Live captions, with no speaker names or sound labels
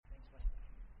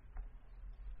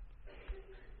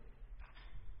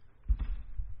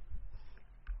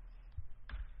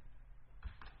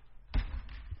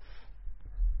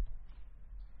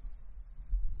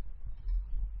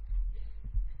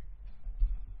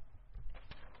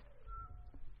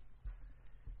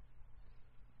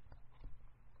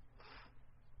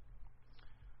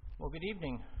Well, good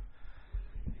evening.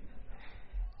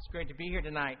 It's great to be here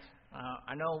tonight.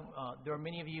 I know there are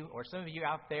many of you, or some of you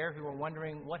out there, who are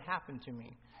wondering what happened to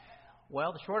me.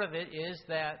 Well, the short of it is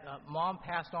that Mom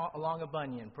passed along a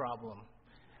bunion problem,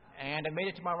 and I made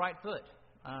it to my right foot.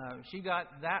 She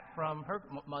got that from her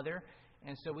mother,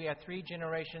 and so we have 3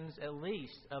 generations at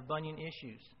least of bunion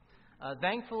issues.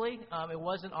 Thankfully, it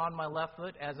wasn't on my left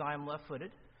foot, as I am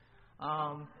left-footed,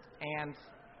 and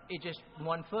it just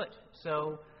one foot.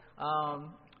 So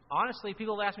honestly,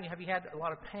 people ask me, have you had a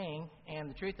lot of pain?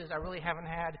 And the truth is, I really haven't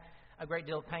had a great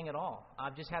deal of pain at all.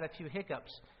 I've just had a few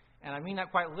hiccups. And I mean that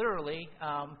quite literally.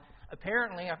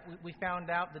 Apparently, we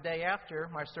found out the day after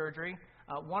my surgery,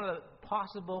 one of the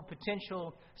possible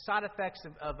potential side effects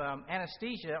of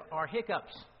anesthesia are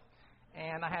hiccups.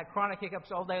 And I had chronic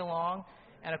hiccups all day long.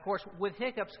 And of course, with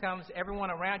hiccups comes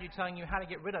everyone around you telling you how to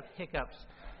get rid of hiccups.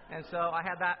 And so I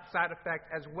had that side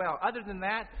effect as well. Other than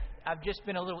that, I've just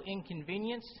been a little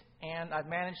inconvenienced, and I've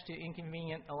managed to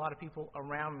inconvenience a lot of people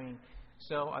around me.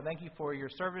 So I thank you for your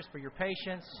service, for your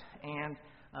patience, and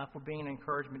for being an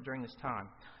encouragement during this time.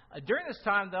 During this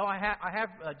time, though, I have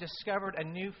discovered a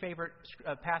new favorite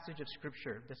passage of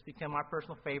Scripture that's become my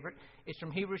personal favorite. It's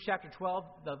from Hebrews chapter 12,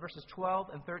 verses 12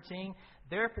 and 13.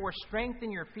 Therefore,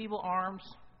 strengthen your feeble arms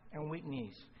and weak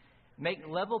knees. Make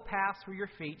level paths for your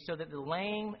feet so that the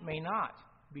lame may not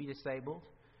be disabled,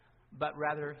 but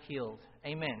rather healed.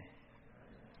 Amen.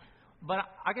 But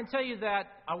I can tell you that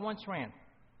I once ran.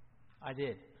 I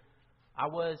did. I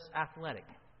was athletic.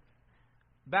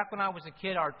 Back when I was a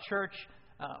kid, our church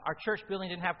building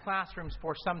didn't have classrooms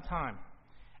for some time.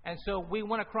 And so we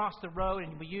went across the road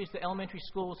and we used the elementary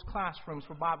school's classrooms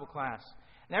for Bible class.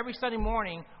 And every Sunday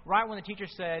morning, right when the teacher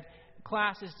said,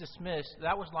 class is dismissed,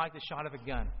 that was like the shot of a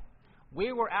gun.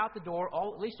 We were out the door,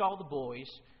 at least all the boys,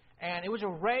 and it was a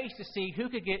race to see who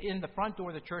could get in the front door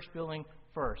of the church building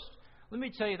first. Let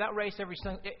me tell you, that race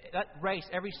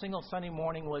every single Sunday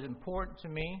morning was important to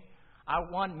me. I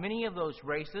won many of those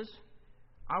races.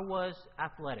 I was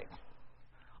athletic.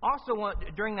 Also,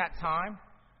 during that time,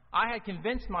 I had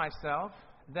convinced myself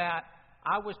that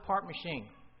I was part machine.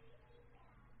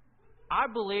 I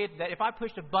believed that if I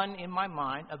pushed a button in my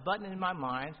mind,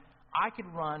 I could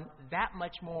run that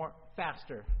much more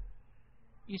faster.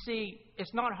 You see,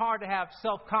 it's not hard to have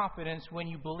self-confidence when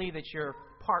you believe that you're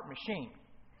part machine.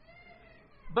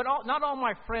 But not all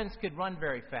my friends could run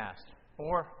very fast,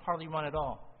 or hardly run at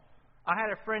all. I had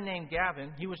a friend named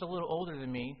Gavin. He was a little older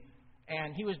than me,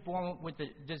 and he was born with the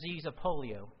disease of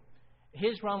polio.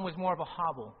 His run was more of a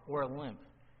hobble or a limp.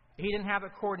 He didn't have the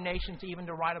coordination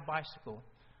to ride a bicycle.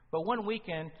 But one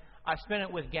weekend, I spent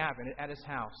it with Gavin at his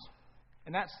house.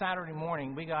 And that Saturday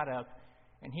morning, we got up,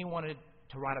 and he wanted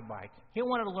to ride a bike. He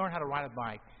wanted to learn how to ride a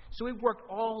bike. So we worked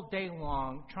all day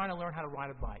long trying to learn how to ride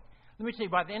a bike. Let me tell you,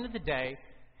 by the end of the day,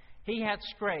 he had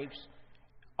scrapes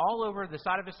all over the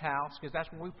side of his house, because that's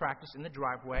where we practiced, in the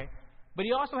driveway. But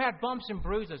he also had bumps and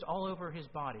bruises all over his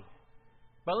body.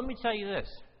 But let me tell you this.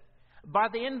 By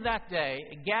the end of that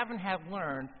day, Gavin had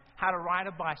learned how to ride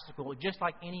a bicycle just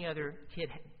like any other kid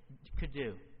could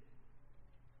do.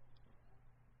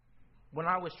 When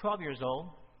I was 12 years old,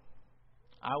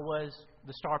 I was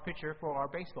the star pitcher for our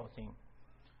baseball team.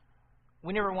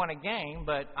 We never won a game,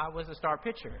 but I was the star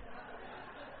pitcher.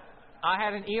 I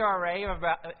had an ERA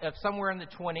of somewhere in the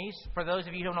 20s. For those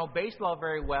of you who don't know baseball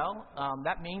very well,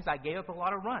 that means I gave up a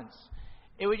lot of runs.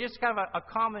 It was just kind of a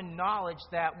common knowledge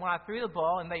that when I threw the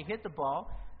ball and they hit the ball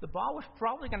was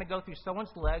probably going to go through someone's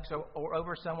legs or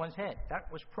over someone's head.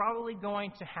 That was probably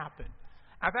going to happen.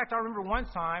 In fact, I remember one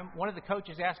time, one of the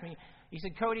coaches asked me, he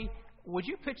said, Cody, would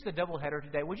you pitch the doubleheader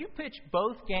today? Would you pitch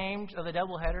both games of the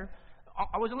doubleheader?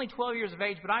 I was only 12 years of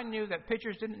age, but I knew that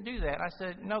pitchers didn't do that. I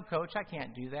said, no, Coach, I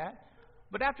can't do that.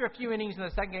 But after a few innings in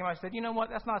the second game, I said, you know what?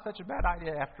 That's not such a bad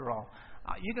idea after all.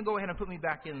 You can go ahead and put me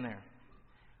back in there.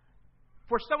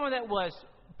 For someone that was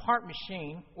part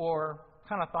machine, or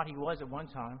kind of thought he was at one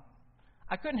time,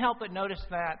 I couldn't help but notice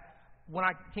that when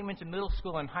I came into middle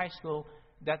school and high school,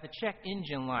 that the check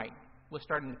engine light was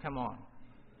starting to come on.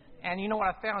 And you know what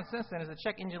I found since then is the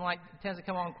check engine light tends to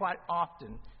come on quite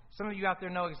often. Some of you out there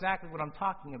know exactly what I'm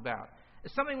talking about.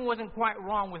 Something wasn't quite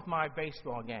wrong with my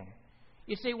baseball game.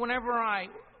 You see, whenever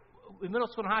in middle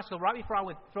school and high school, right before I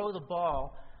would throw the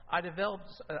ball, I developed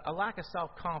a lack of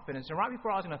self-confidence. And right before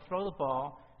I was going to throw the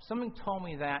ball, someone told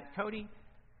me that, Cody,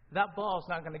 that ball's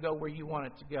not going to go where you want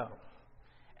it to go.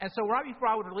 And so right before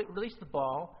I would release the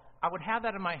ball, I would have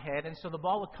that in my head, and so the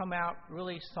ball would come out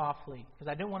really softly because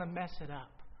I didn't want to mess it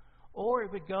up. Or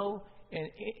it would go in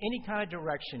any kind of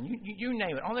direction. You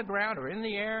name it, on the ground or in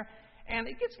the air. And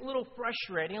it gets a little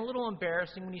frustrating, a little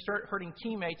embarrassing when you start hurting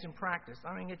teammates in practice.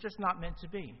 I mean, it's just not meant to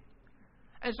be.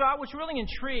 And so I was really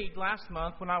intrigued last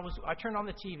month when I turned on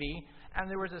the TV, and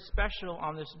there was a special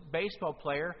on this baseball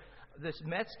player, this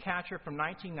Mets catcher from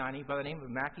 1990 by the name of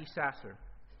Mackey Sasser.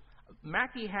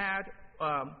 Mackey had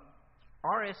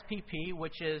RSPP,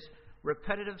 which is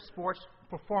repetitive sports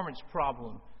performance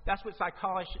problem. That's what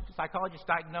psychologists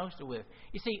diagnosed it with.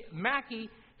 You see, Mackey,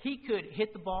 he could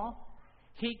hit the ball,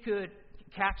 he could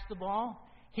catch the ball,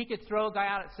 he could throw a guy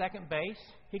out at second base,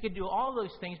 he could do all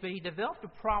those things, but he developed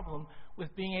a problem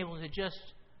with being able to just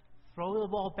throw the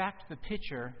ball back to the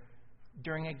pitcher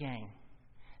during a game.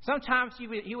 Sometimes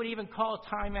he would even call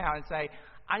a timeout and say,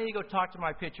 I need to go talk to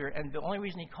my pitcher, and the only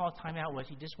reason he called timeout was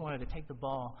he just wanted to take the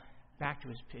ball back to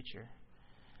his pitcher.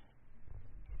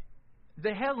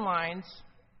 The headlines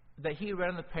that he read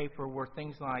in the paper were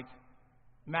things like,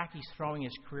 Mackey's throwing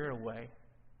his career away.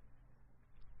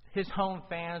 His home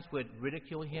fans would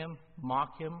ridicule him,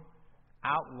 mock him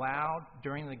out loud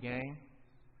during the game.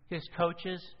 His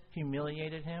coaches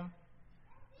humiliated him.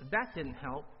 That didn't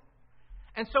help.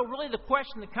 And so really the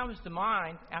question that comes to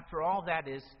mind after all that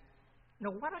is,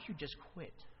 why don't you just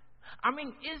quit? I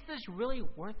mean, is this really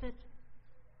worth it?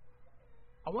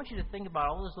 I want you to think about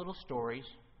all those little stories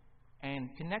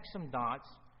and connect some dots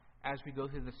as we go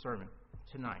through the sermon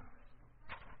tonight.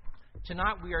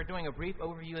 Tonight we are doing a brief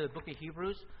overview of the book of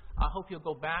Hebrews. I hope you'll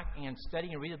go back and study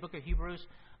and read the book of Hebrews.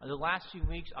 The last few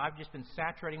weeks I've just been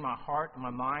saturating my heart and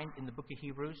my mind in the book of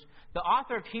Hebrews. The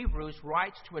author of Hebrews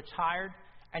writes to a tired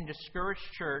and discouraged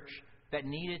church that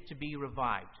needed to be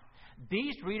revived.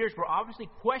 These readers were obviously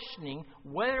questioning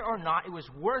whether or not it was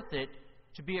worth it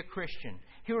to be a Christian.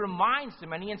 He reminds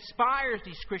them and he inspires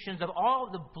these Christians of all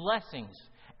the blessings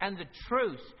and the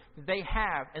truth that they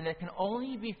have and that can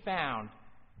only be found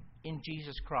in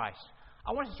Jesus Christ.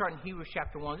 I want to start in Hebrews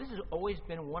chapter 1. This has always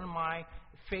been one of my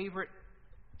favorite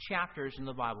chapters in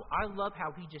the Bible. I love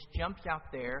how he just jumps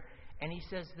out there and he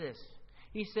says this.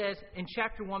 He says in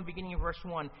chapter 1, beginning in verse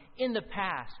 1, in the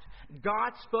past,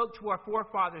 God spoke to our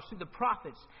forefathers through the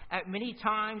prophets at many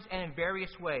times and in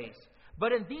various ways.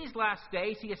 But in these last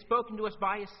days, he has spoken to us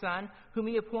by his Son, whom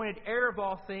he appointed heir of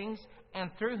all things,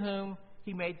 and through whom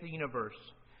he made the universe.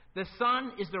 The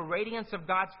Son is the radiance of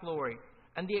God's glory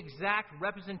and the exact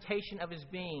representation of his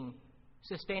being,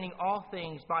 sustaining all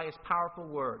things by his powerful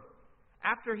word.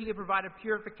 After he had provided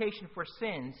purification for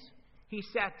sins, he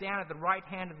sat down at the right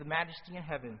hand of the Majesty in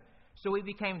heaven. So he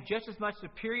became just as much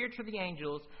superior to the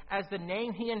angels as the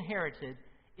name he inherited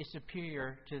is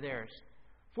superior to theirs.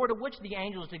 For to which of the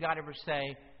angels did God ever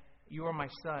say, you are my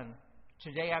son,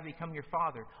 today I become your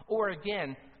father? Or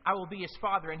again, I will be his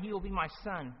father and he will be my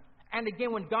son. And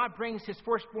again, when God brings his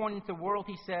firstborn into the world,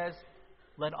 he says,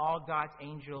 let all God's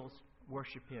angels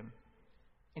worship him.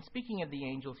 And speaking of the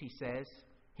angels, he says,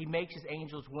 he makes his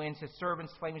angels winds, his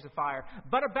servants flames of fire.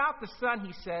 But about the Son,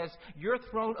 he says, your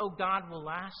throne, O God, will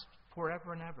last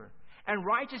forever and ever. And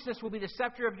righteousness will be the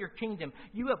scepter of your kingdom.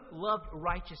 You have loved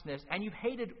righteousness, and you've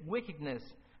hated wickedness.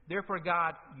 Therefore,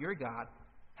 God, your God,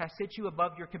 has set you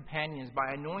above your companions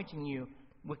by anointing you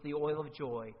with the oil of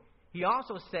joy. He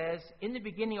also says, in the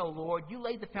beginning, O Lord, you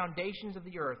laid the foundations of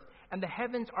the earth, and the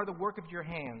heavens are the work of your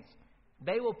hands.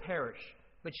 They will perish,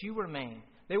 but you remain.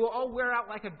 They will all wear out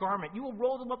like a garment. You will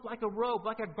roll them up like a robe,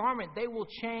 like a garment. They will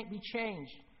be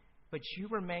changed, but you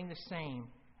remain the same,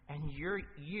 and your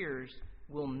years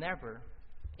will never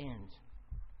end.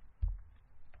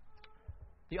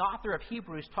 The author of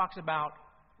Hebrews talks about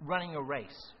running a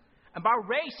race. And by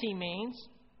race, he means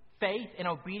faith and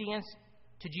obedience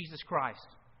to Jesus Christ,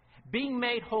 being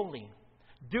made holy,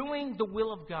 doing the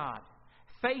will of God,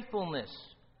 faithfulness,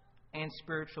 and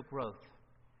spiritual growth.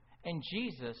 And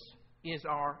Jesus is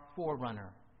our forerunner.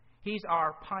 He's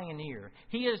our pioneer.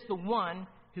 He is the one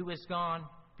who has gone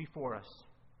before us.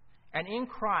 And in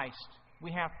Christ,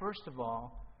 we have, first of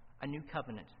all, a new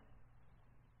covenant.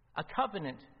 A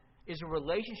covenant is a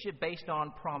relationship based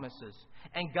on promises.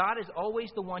 And God is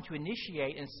always the one to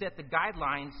initiate and set the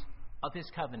guidelines of his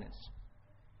covenants.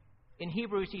 In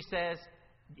Hebrews, he says,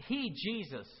 he,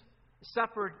 Jesus,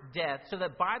 suffered death so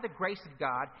that by the grace of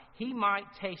God, he might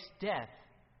taste death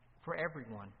for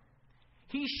everyone.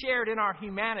 He shared in our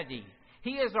humanity.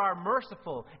 He is our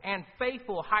merciful and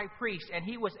faithful high priest, and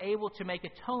he was able to make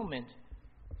atonement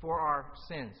for our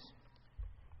sins.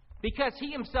 Because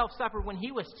he himself suffered when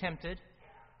he was tempted,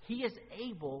 he is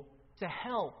able to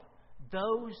help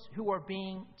those who are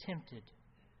being tempted.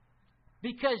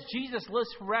 Because Jesus lives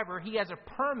forever, he has a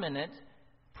permanent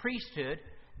priesthood.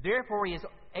 Therefore, he is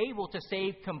able to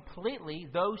save completely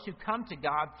those who come to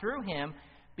God through him,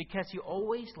 because he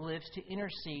always lives to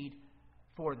intercede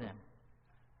for them.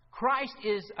 Christ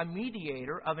is a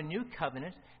mediator of a new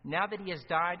covenant now that he has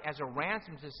died as a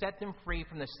ransom to set them free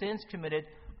from the sins committed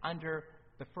under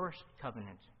the first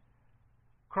covenant.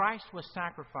 Christ was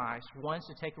sacrificed once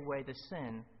to take away the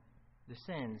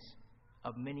sins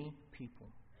of many people.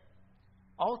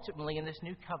 Ultimately, in this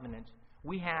new covenant,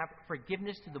 we have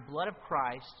forgiveness through the blood of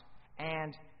Christ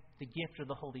and the gift of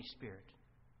the Holy Spirit.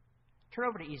 Turn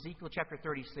over to Ezekiel chapter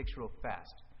 36 real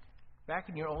fast. Back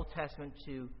in your Old Testament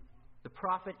to the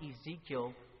prophet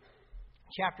Ezekiel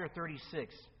chapter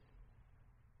 36,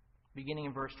 beginning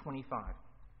in verse 25.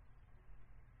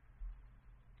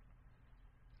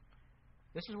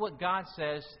 This is what God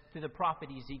says through the prophet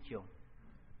Ezekiel.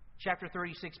 Chapter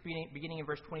 36, beginning in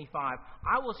verse 25.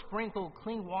 I will sprinkle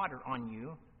clean water on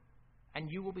you, and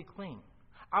you will be clean.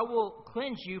 I will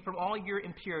cleanse you from all your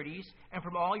impurities and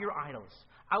from all your idols.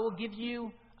 I will give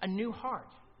you a new heart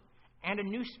and a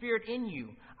new spirit in you.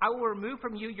 I will remove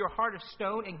from you your heart of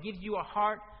stone and give you a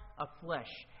heart of flesh.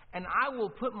 And I will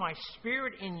put my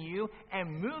spirit in you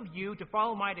and move you to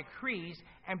follow my decrees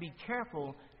and be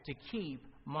careful to keep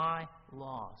my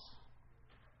laws.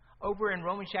 Over in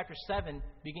Romans chapter 7,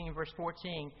 beginning in verse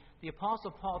 14, the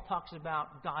Apostle Paul talks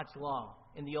about God's law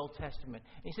in the Old Testament.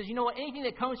 And he says, you know what? Anything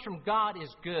that comes from God is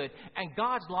good, and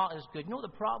God's law is good. You know what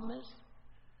the problem is?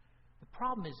 The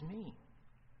problem is me.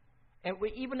 And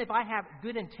even if I have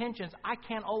good intentions, I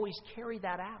can't always carry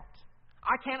that out.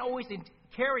 I can't always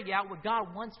carry out what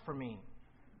God wants for me.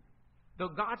 Though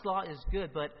God's law is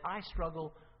good, but I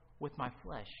struggle with my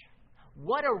flesh.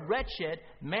 What a wretched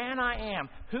man I am.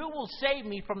 Who will save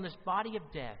me from this body of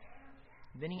death?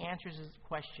 Then he answers his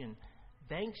question.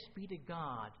 Thanks be to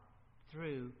God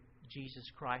through Jesus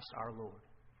Christ our Lord.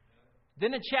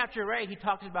 Then in chapter 8, he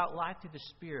talks about life through the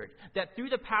Spirit. That through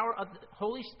the power of the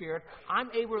Holy Spirit, I'm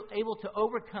able to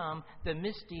overcome the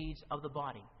misdeeds of the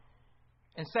body.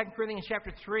 In 2 Corinthians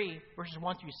chapter 3, verses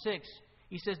 1 through 6,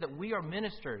 he says that we are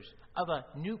ministers of a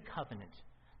new covenant.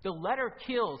 The letter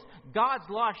kills. God's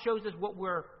law shows us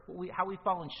how we've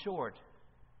fallen short.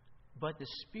 But the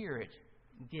Spirit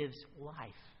gives life.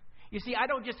 You see, I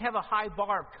don't just have a high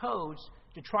bar of codes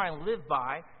to try and live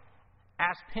by,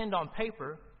 as penned on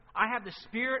paper. I have the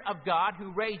Spirit of God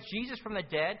who raised Jesus from the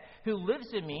dead, who lives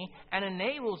in me and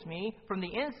enables me from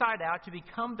the inside out to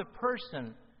become the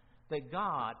person that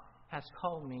God has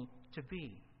called me to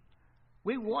be.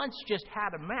 We once just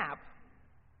had a map,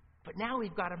 but now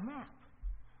we've got a map.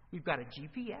 We've got a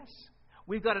GPS.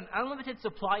 We've got an unlimited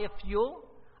supply of fuel,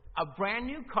 a brand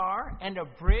new car, and a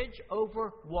bridge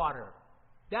over water.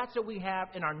 That's what we have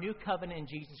in our new covenant in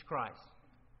Jesus Christ.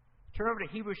 Turn over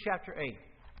to Hebrews chapter 8.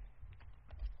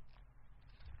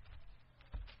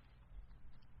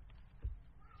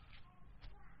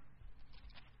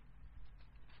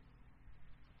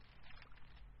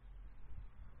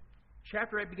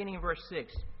 Chapter 8, beginning in verse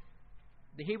 6.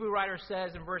 The Hebrew writer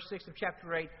says in verse 6 of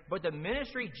chapter 8, but the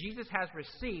ministry Jesus has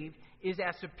received is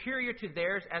as superior to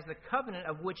theirs as the covenant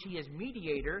of which he is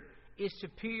mediator is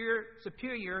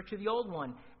superior to the old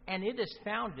one, and it is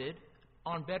founded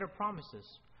on better promises.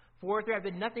 For if there had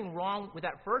been nothing wrong with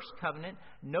that first covenant,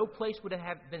 no place would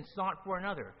have been sought for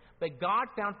another. But God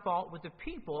found fault with the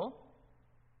people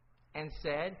and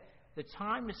said, the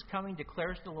time is coming,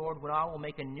 declares the Lord, when I will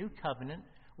make a new covenant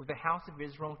with the house of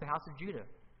Israel and with the house of Judah.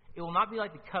 It will not be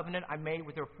like the covenant I made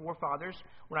with their forefathers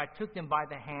when I took them by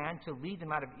the hand to lead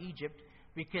them out of Egypt,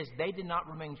 because they did not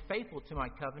remain faithful to my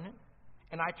covenant,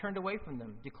 and I turned away from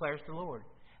them, declares the Lord.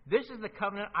 This is the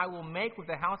covenant I will make with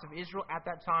the house of Israel at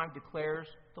that time, declares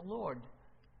the Lord.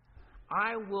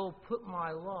 I will put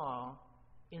my law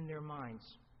in their minds,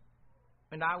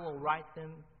 and I will write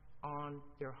them on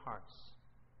their hearts.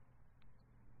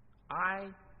 I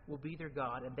will be their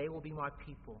God, and they will be my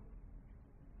people.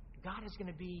 God is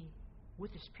going to be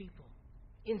with his people,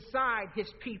 inside his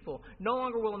people. No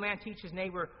longer will a man teach his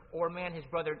neighbor or a man his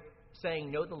brother,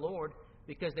 saying, know the Lord,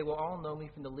 because they will all know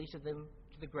me from the least of them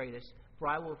to the greatest. For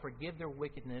I will forgive their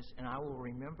wickedness, and I will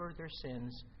remember their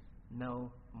sins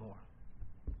no more.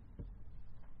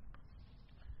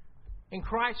 In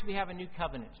Christ we have a new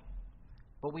covenant,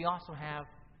 but we also have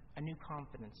a new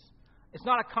confidence. It's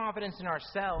not a confidence in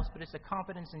ourselves, but it's a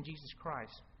confidence in Jesus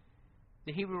Christ.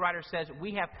 The Hebrew writer says,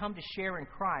 we have come to share in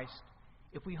Christ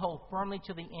if we hold firmly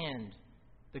to the end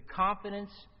the confidence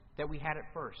that we had at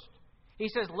first. He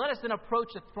says, let us then approach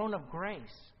the throne of grace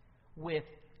with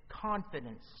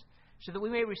confidence, so that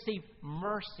we may receive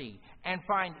mercy and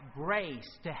find grace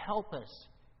to help us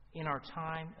in our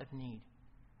time of need.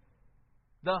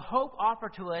 The hope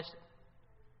offered to us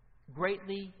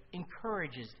greatly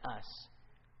encourages us.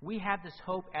 We have this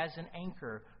hope as an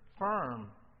anchor, firm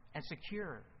and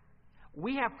secure.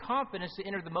 We have confidence to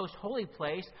enter the most holy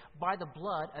place by the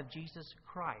blood of Jesus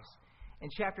Christ. In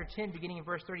chapter 10, beginning in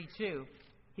verse 32,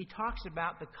 he talks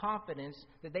about the confidence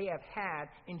that they have had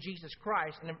in Jesus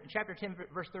Christ. And in chapter 10,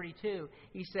 verse 32,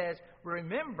 he says,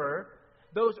 remember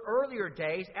those earlier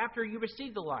days after you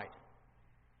received the light,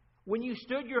 when you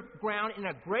stood your ground in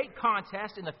a great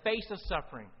contest in the face of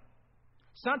suffering.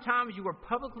 Sometimes you were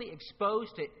publicly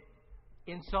exposed to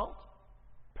insult,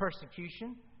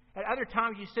 persecution. At other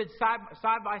times you stood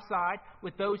side by side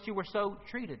with those who were so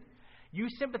treated. You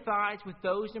sympathized with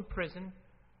those in prison,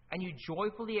 and you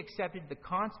joyfully accepted the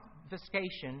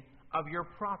confiscation of your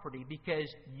property because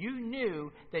you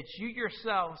knew that you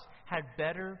yourselves had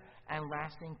better and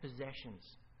lasting possessions.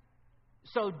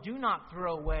 So do not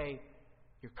throw away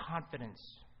your confidence.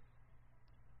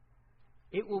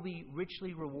 It will be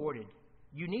richly rewarded.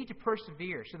 You need to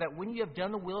persevere so that when you have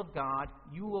done the will of God,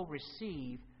 you will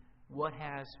receive what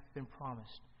has been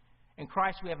promised. In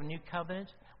Christ, we have a new covenant.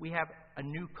 We have a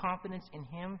new confidence in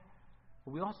Him.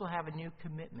 But we also have a new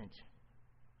commitment.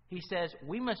 He says,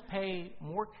 we must pay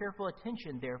more careful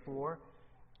attention, therefore,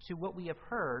 to what we have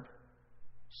heard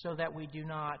so that we do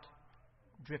not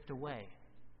drift away.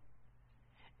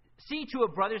 See to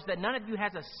it, brothers, that none of you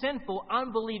has a sinful,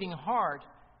 unbelieving heart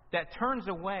that turns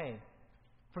away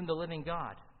from the living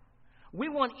God. We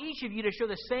want each of you to show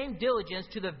the same diligence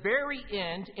to the very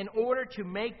end in order to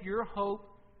make your hope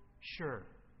sure.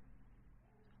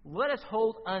 Let us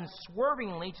hold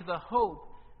unswervingly to the hope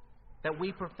that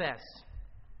we profess.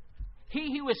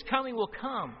 He who is coming will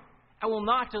come and will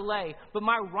not delay, but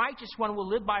my righteous one will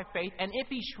live by faith, and if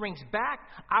he shrinks back,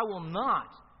 I will not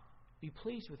be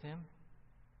pleased with him.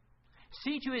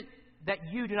 See to it that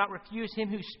you do not refuse him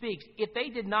who speaks. If they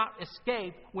did not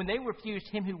escape when they refused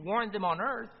him who warned them on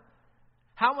earth,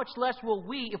 how much less will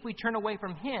we if we turn away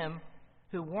from him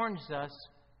who warns us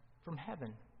from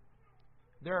heaven?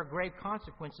 There are grave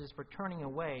consequences for turning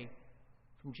away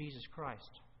from Jesus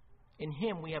Christ. In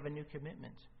him we have a new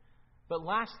commitment. But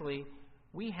lastly,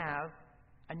 we have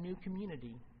a new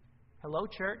community. Hello,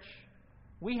 church.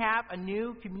 We have a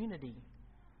new community.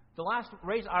 The last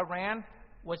race I ran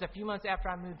was a few months after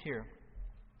I moved here.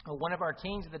 One of our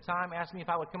teens at the time asked me if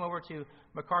I would come over to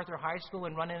MacArthur High School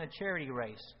and run in a charity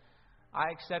race.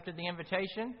 I accepted the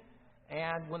invitation,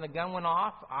 and when the gun went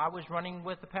off, I was running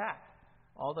with the pack.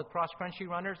 All the cross-country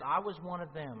runners, I was one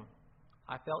of them.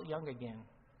 I felt young again.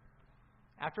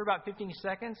 After about 15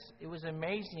 seconds, it was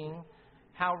amazing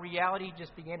how reality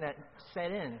just began to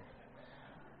set in.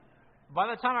 By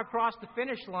the time I crossed the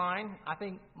finish line, I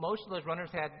think most of those runners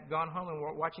had gone home and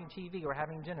were watching TV or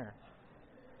having dinner.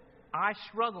 I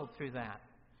struggled through that.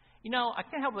 You know, I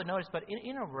can't help but notice, but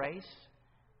in a race,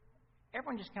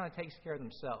 everyone just kind of takes care of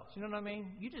themselves. You know what I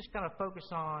mean? You just kind of focus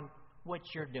on what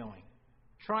you're doing,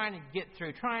 trying to get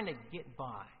through, trying to get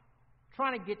by,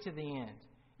 trying to get to the end.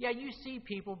 Yeah, you see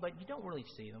people, but you don't really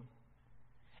see them.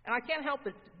 And I can't help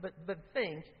but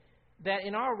think that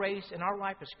in our race, in our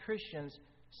life as Christians,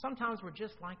 sometimes we're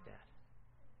just like that.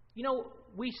 You know,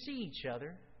 we see each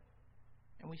other,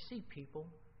 and we see people,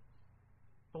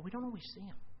 but we don't always see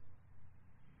them.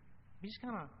 We just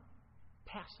kind of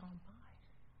pass on by.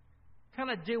 Kind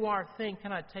of do our thing,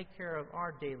 kind of take care of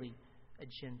our daily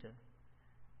agenda.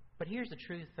 But here's the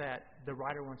truth that the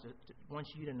writer wants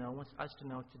you to know, wants us to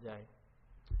know today,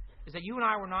 is that you and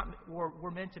I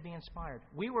were meant to be inspired.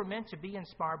 We were meant to be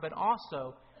inspired, but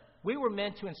also we were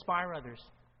meant to inspire others.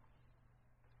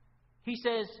 He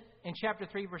says in chapter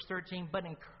 3, verse 13, but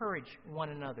encourage one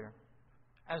another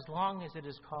as long as it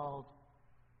is called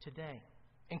today.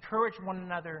 Encourage one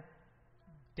another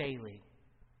daily,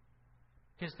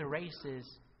 because the race is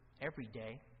every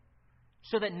day,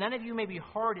 so that none of you may be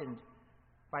hardened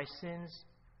by sin's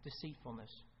deceitfulness.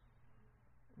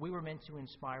 We were meant to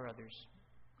inspire others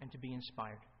and to be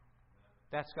inspired.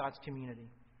 That's God's community.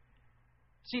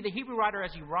 See, the Hebrew writer,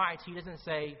 as he writes, he doesn't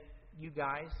say, you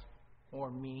guys or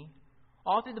me.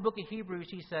 All through the book of Hebrews,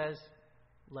 he says,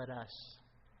 let us.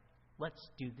 Let's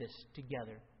do this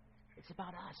together. It's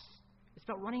about us. It's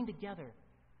about running together.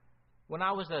 When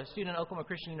I was a student at Oklahoma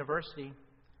Christian University,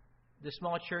 the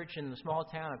small church in the small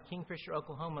town of Kingfisher,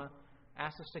 Oklahoma,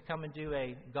 asked us to come and do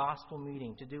a gospel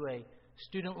meeting, to do a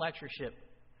student lectureship.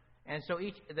 And so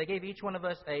they gave each one of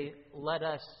us a let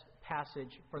us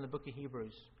passage from the book of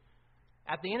Hebrews.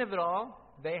 At the end of it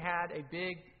all, they had a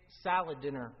big salad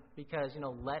dinner because,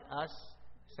 let us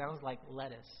sounds like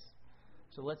lettuce.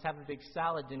 So let's have a big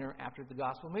salad dinner after the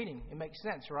gospel meeting. It makes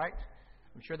sense, right?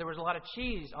 I'm sure there was a lot of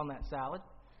cheese on that salad.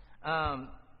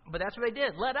 But that's what they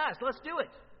did. Let's do it.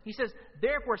 He says,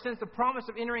 therefore, since the promise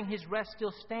of entering his rest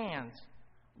still stands,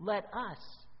 let us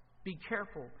be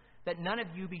careful that none of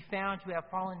you be found to have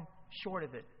fallen short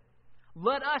of it.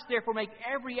 Let us therefore make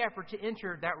every effort to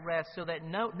enter that rest, so that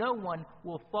no one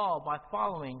will fall by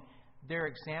following their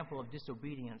example of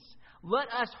disobedience. Let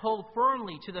us hold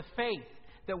firmly to the faith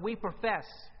that we profess.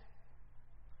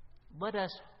 Let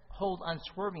us hold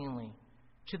unswervingly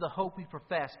to the hope we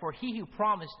profess, for he who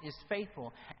promised is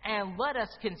faithful. And let us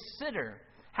consider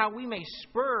how we may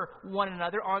spur one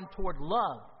another on toward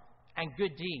love and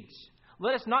good deeds.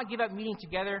 Let us not give up meeting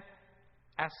together,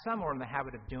 as some are in the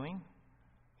habit of doing,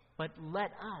 but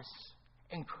let us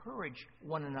encourage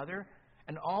one another,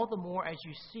 and all the more as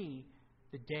you see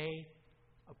the day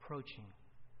approaching.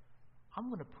 I'm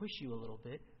going to push you a little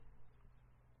bit,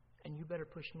 and you better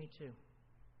push me too.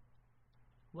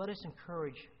 Let us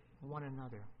encourage one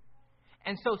another.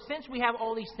 And so since we have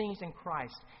all these things in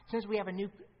Christ, since we have a new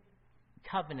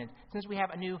covenant, since we have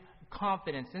a new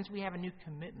confidence, since we have a new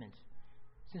commitment,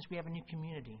 since we have a new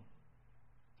community,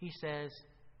 he says,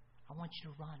 I want you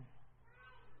to run.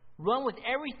 Run with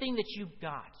everything that you've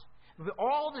got, with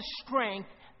all the strength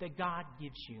that God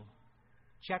gives you.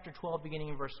 Chapter 12, beginning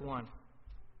in verse 1,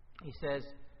 he says,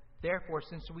 therefore,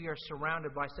 since we are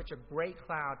surrounded by such a great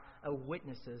cloud of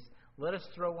witnesses, let us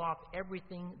throw off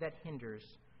everything that hinders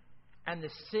and the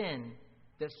sin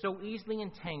that so easily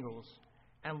entangles,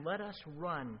 and let us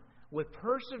run with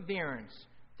perseverance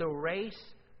the race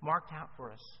marked out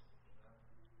for us.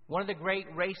 One of the great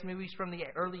race movies from the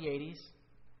early 80s,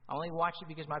 I only watched it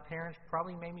because my parents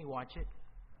probably made me watch it,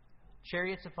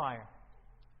 Chariots of Fire.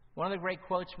 One of the great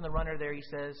quotes from the runner there, he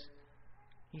says,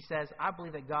 I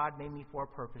believe that God made me for a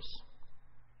purpose,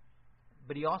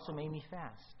 but he also made me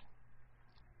fast.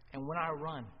 And when I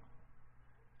run,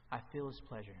 I feel his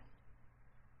pleasure.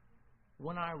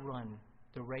 When I run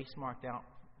the race marked out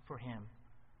for him,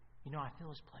 I feel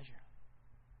his pleasure.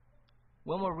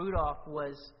 Wilma Rudolph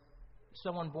was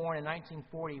someone born in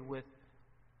 1940 with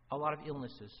a lot of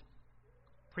illnesses,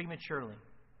 prematurely.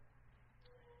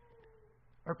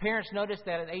 Her parents noticed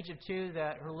that at the age of 2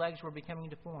 that her legs were becoming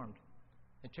deformed.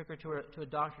 They took her to a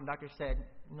doctor, and the doctor said,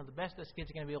 the best this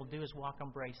kid's going to be able to do is walk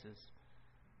on braces.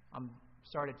 I'm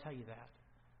sorry to tell you that.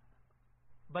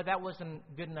 But that wasn't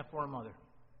good enough for her mother.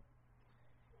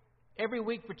 Every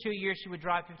week for 2 years, she would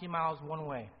drive 50 miles one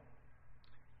way.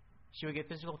 She would get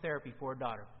physical therapy for her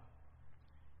daughter.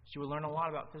 She would learn a lot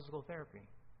about physical therapy.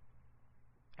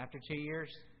 After 2 years,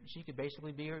 she could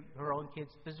basically be her own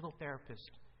kid's physical therapist.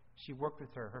 She worked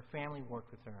with her. Her family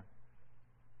worked with her.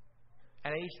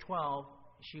 At age 12,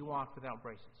 she walked without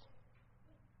braces.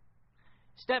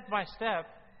 Step by step,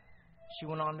 she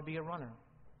went on to be a runner.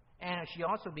 And she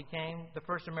also became the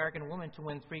first American woman to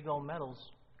win 3 gold medals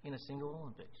in a single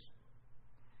Olympics.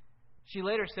 She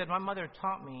later said, my mother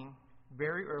taught me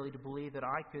very early to believe that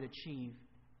I could achieve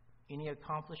any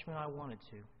accomplishment I wanted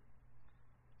to.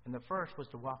 And the first was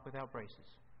to walk without braces.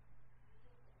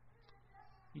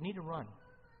 You need to run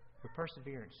with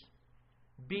perseverance.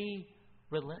 Be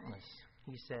relentless,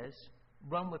 he says.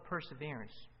 Run with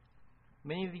perseverance.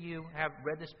 Many of you have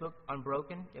read this book,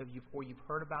 Unbroken, or you've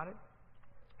heard about it.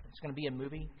 It's going to be a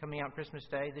movie coming out Christmas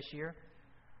Day this year.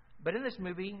 But in this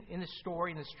movie, in this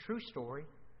story, in this true story,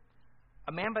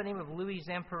 a man by the name of Louis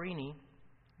Zamperini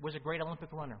was a great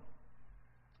Olympic runner.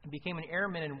 He became an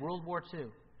airman in World War II.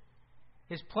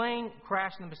 His plane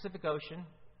crashed in the Pacific Ocean.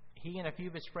 He and a few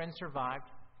of his friends survived.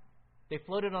 They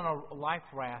floated on a life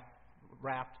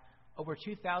raft over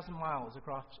 2,000 miles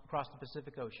across the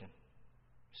Pacific Ocean,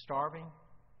 starving,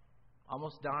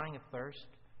 almost dying of thirst,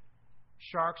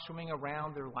 sharks swimming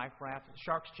around their life raft,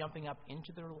 sharks jumping up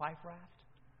into their life raft,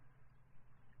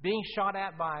 being shot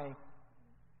at by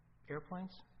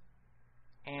airplanes,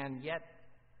 and yet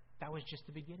that was just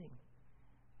the beginning.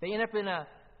 They end up in a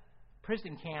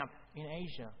prison camp in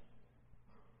Asia,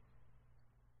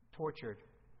 tortured,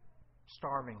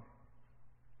 starving.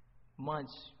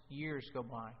 Months, years go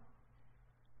by.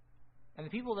 And the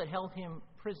people that held him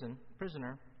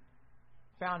prisoner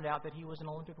found out that he was an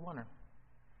Olympic runner.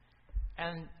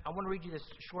 And I want to read you this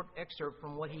short excerpt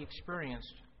from what he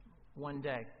experienced one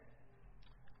day.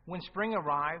 When spring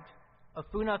arrived, a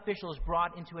FUNA official was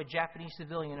brought into a Japanese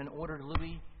civilian and ordered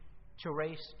Louis to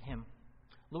race him.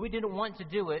 Louis didn't want to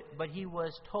do it, but he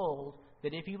was told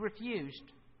that if he refused,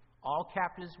 all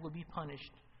captives would be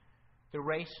punished. The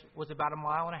race was about 1.5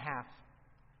 miles.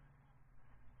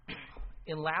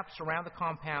 In laps around the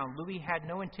compound, Louis had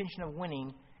no intention of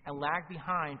winning and lagged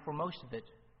behind for most of it.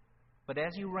 But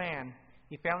as he ran,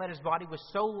 he found that his body was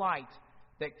so light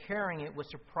that carrying it was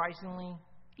surprisingly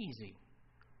easy.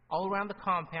 All around the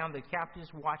compound, the captives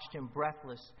watched him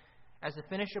breathless. As the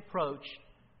finish approached,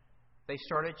 they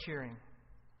started cheering.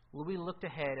 Louis looked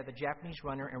ahead at the Japanese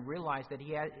runner and realized that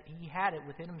he had it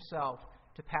within himself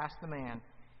to pass the man.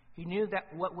 He knew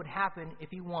that what would happen if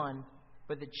he won,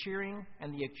 but the cheering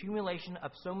and the accumulation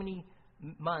of so many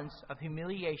months of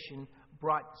humiliation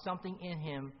brought something in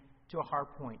him to a hard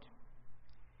point.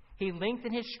 He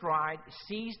lengthened his stride,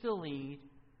 seized the lead,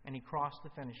 and he crossed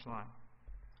the finish line.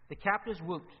 The captives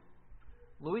whooped.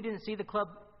 Louis didn't see the club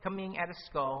coming at his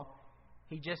skull.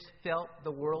 He just felt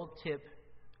the world tip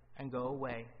and go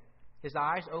away. His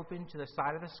eyes opened to the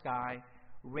side of the sky,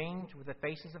 ringed with the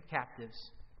faces of captives.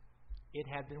 It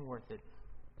had been worth it.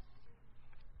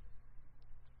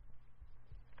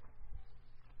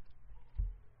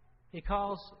 He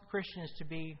calls Christians to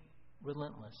be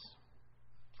relentless.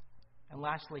 And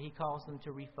lastly, he calls them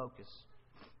to refocus.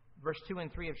 Verse 2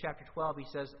 and 3 of chapter 12, he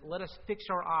says, "Let us fix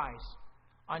our eyes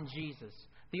on Jesus,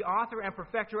 the author and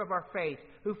perfecter of our faith,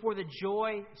 who for the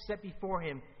joy set before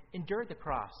him endured the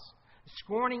cross,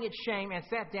 scorning its shame, and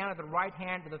sat down at the right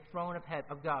hand of the throne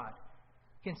of God.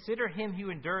 Consider him who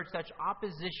endured such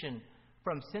opposition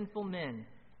from sinful men,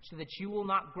 so that you will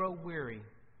not grow weary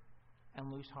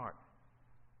and lose heart."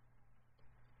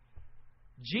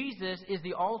 Jesus is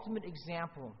the ultimate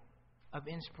example of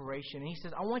inspiration. And he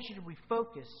says, I want you to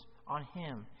refocus on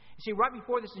him. You see, right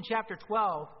before this in chapter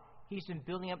 12, he's been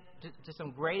building up to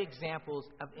some great examples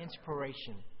of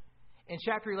inspiration. In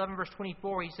chapter 11, verse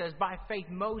 24, he says, "By faith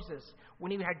Moses,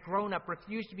 when he had grown up,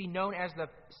 refused to be known as the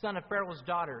son of Pharaoh's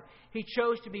daughter. He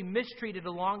chose to be mistreated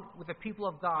along with the people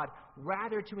of God,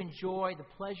 rather to enjoy the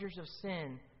pleasures of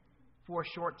sin for a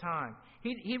short time.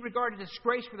 He regarded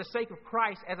disgrace for the sake of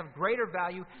Christ as of greater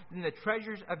value than the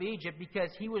treasures of Egypt,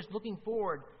 because he was looking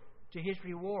forward to his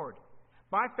reward.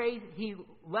 By faith he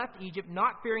left Egypt,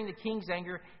 not fearing the king's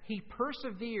anger. He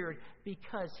persevered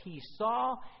because he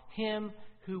saw him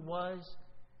who was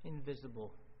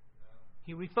invisible."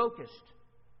 He refocused.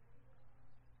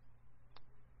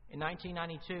 In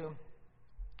 1992,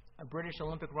 a British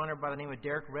Olympic runner by the name of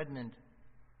Derek Redmond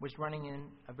was running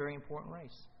in a very important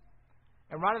race.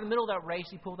 And right in the middle of that race,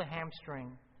 he pulled a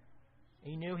hamstring.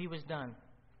 He knew he was done,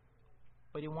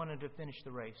 but he wanted to finish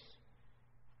the race.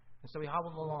 And so he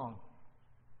hobbled along.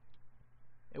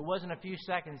 It wasn't a few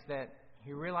seconds that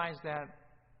he realized that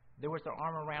there was an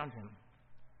arm around him.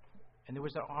 And there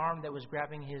was an arm that was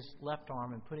grabbing his left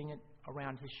arm and putting it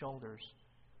around his shoulders.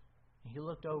 And he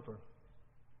looked over.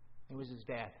 It was his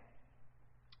dad.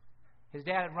 His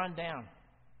dad had run down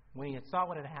when he saw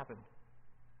what had happened.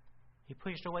 He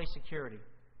pushed away security.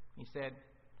 He said,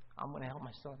 "I'm going to help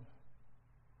my son."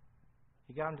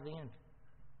 He got him to the end.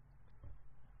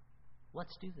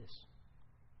 Let's do this.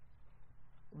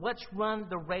 Let's run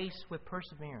the race with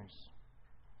perseverance.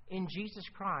 In Jesus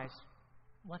Christ,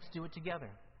 let's do it together.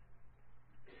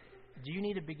 Do you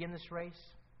need to begin this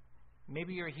race?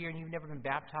 Maybe you're here and you've never been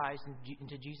baptized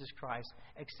into Jesus Christ,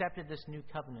 accepted this new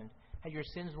covenant, had your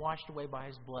sins washed away by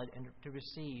his blood, and to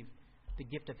receive the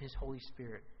gift of his Holy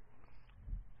Spirit.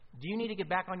 Do you need to get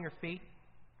back on your feet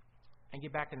and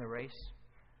get back in the race?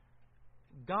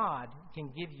 God can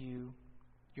give you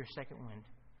your second wind.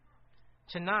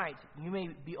 Tonight, you may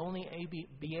be only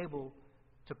be able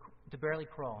to barely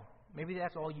crawl. Maybe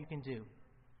that's all you can do,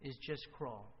 is just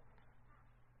crawl.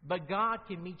 But God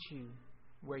can meet you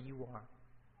where you are.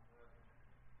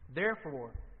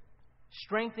 Therefore,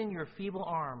 strengthen your feeble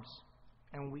arms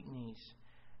and weak knees.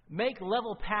 Make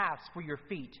level paths for your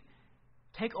feet.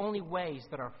 Take only ways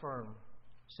that are firm,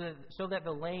 so that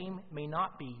the lame may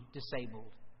not be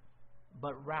disabled,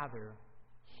 but rather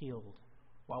healed,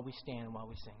 while we stand and while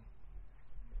we sing.